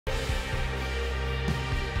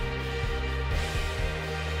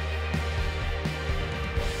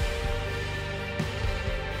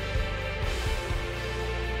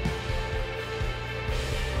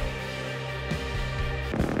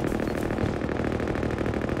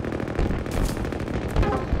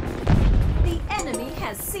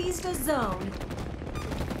has seized a zone.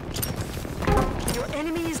 Your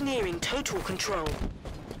enemy is nearing total control.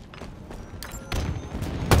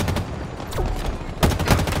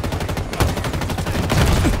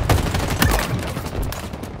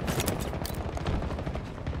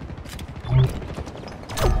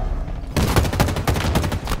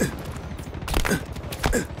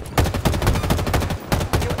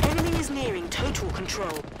 Your enemy is nearing total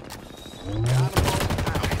control.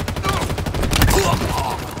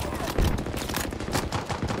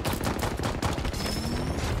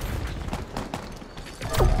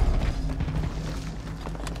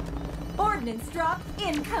 Ordnance drop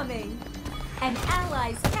incoming. An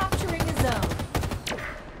ally's capturing a zone.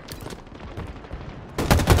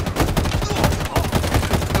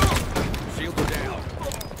 Shield down.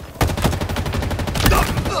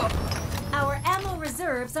 Our ammo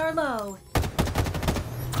reserves are low.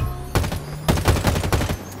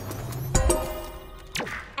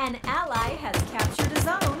 An ally has captured a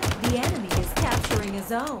zone. The enemy is capturing a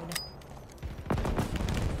zone.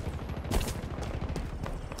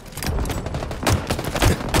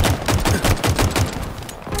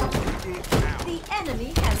 The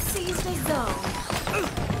enemy has seized a zone.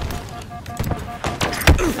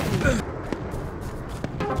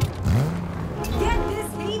 Get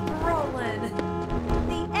this heat rolling.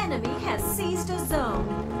 The enemy has seized a zone.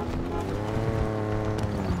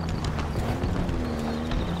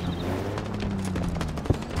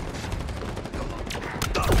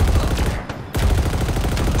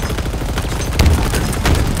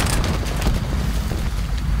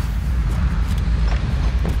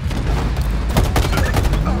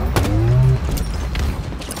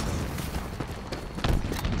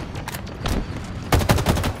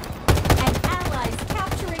 An ally's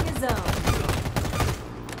capturing a zone.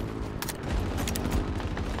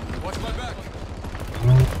 Watch my back.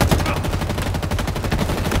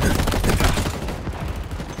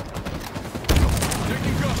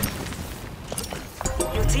 Taking cover.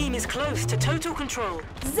 Your team is close to total control.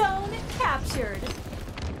 Zone captured.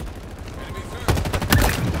 Enemy third.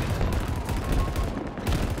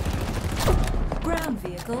 Ground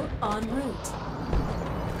vehicle en route.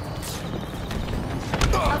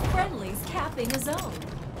 A friendly's capping a zone.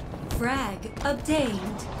 Frag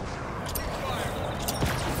obtained.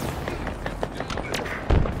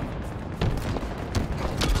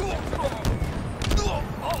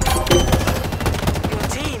 Your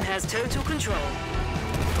team has total control.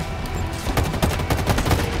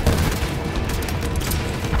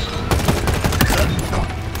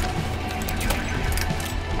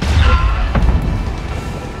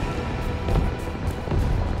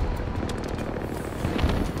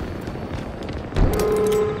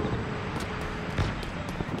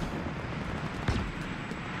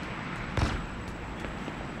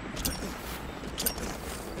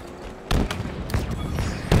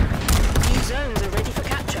 New zones are ready for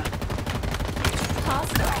capture.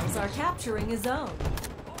 Hostiles are capturing a zone.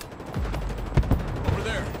 Over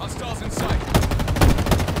there. Hostiles in sight.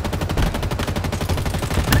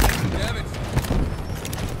 Damage.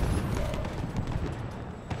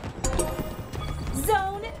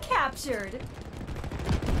 Zone captured.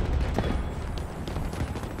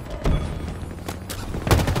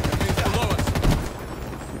 Enemies below us.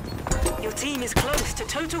 Your team is close to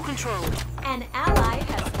total control. An ally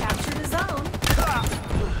has captured a zone.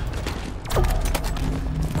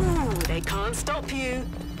 Ooh, they can't stop you.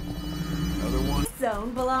 Another one.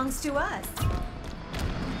 Zone belongs to us.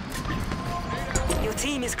 Your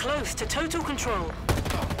team is close to total control.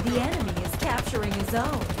 The enemy is capturing a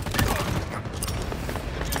zone.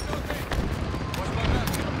 Watch my back.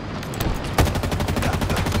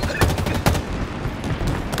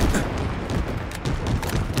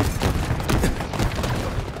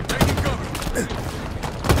 Taking cover.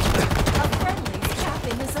 A friendly's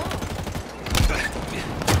capping a zone.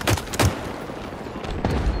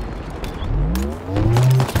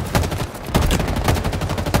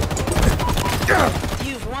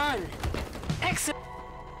 You've won. Excellent.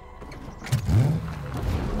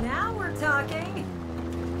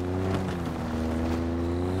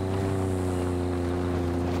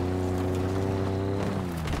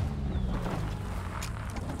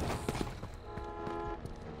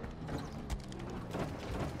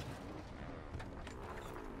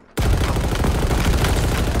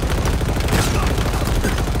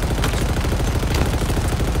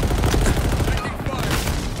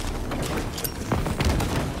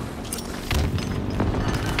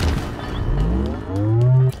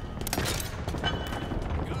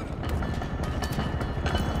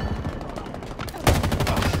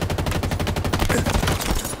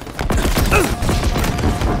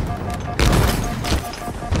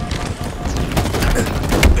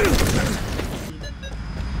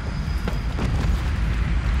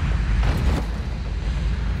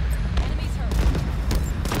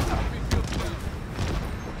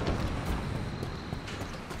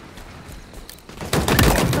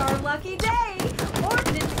 lucky day!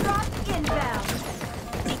 Ordnance drop inbound!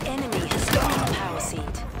 The enemy has stolen the power seed.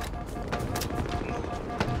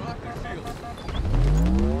 Lock their shields.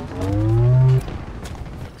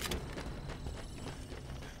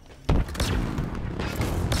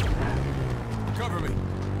 Cover me.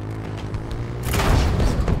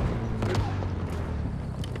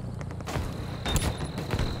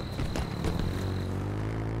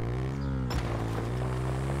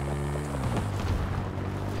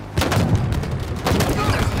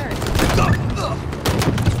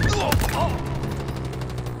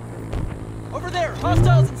 Over there!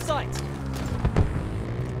 Hostiles in sight!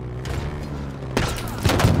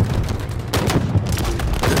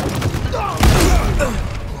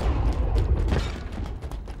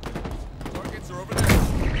 Targets are over there.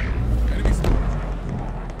 Enemy spotted.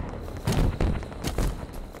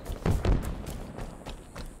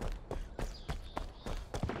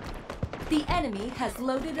 The enemy has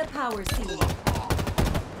loaded a power seed.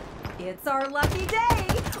 It's our lucky day!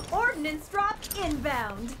 Ordnance drop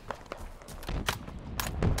inbound!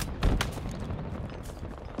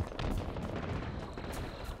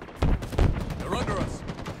 They're under us.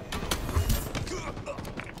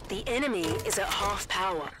 The enemy is at half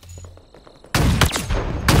power.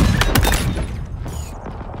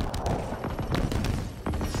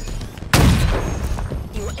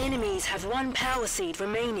 Your enemies have one power seed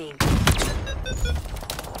remaining.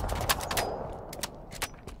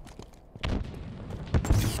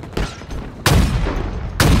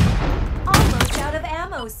 Almost out of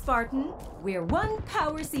ammo, Spartan. We're one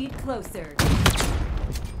power seed closer.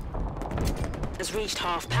 Has reached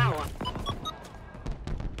half power.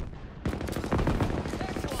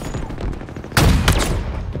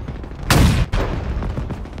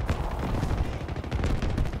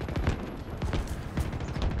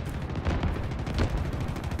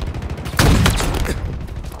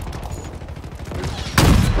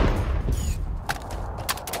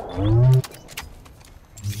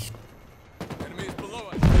 Enemy is below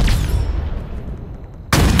us.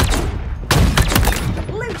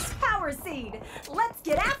 Loose power seed! Let's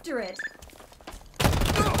get after it!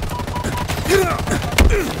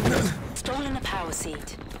 Stolen a power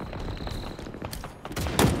seed.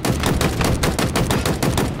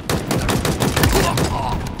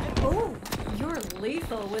 Oh, you're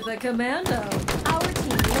lethal with a commando. Our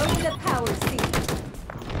team loaded a power seed.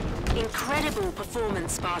 Incredible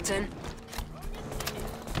performance, Spartan.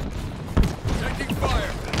 Taking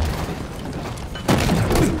fire.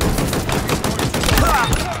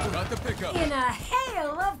 Got the pickup. In a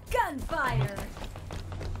hail of gunfire!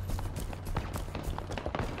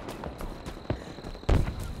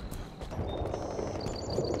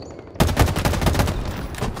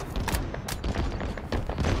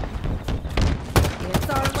 It's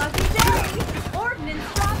our lucky day! Ordnance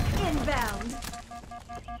drop inbound!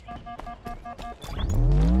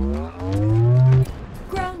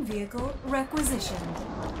 Ground vehicle requisitioned.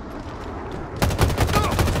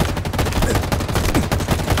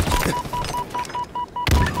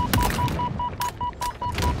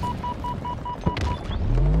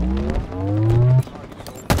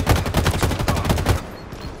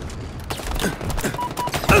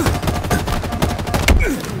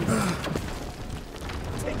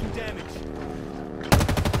 Taking damage.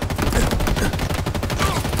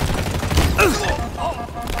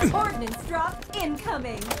 Ordnance drop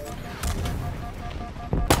incoming!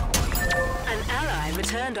 An ally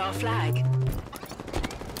returned our flag.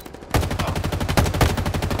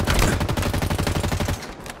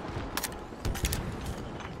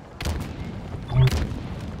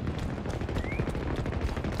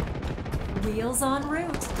 Wheels en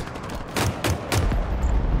route.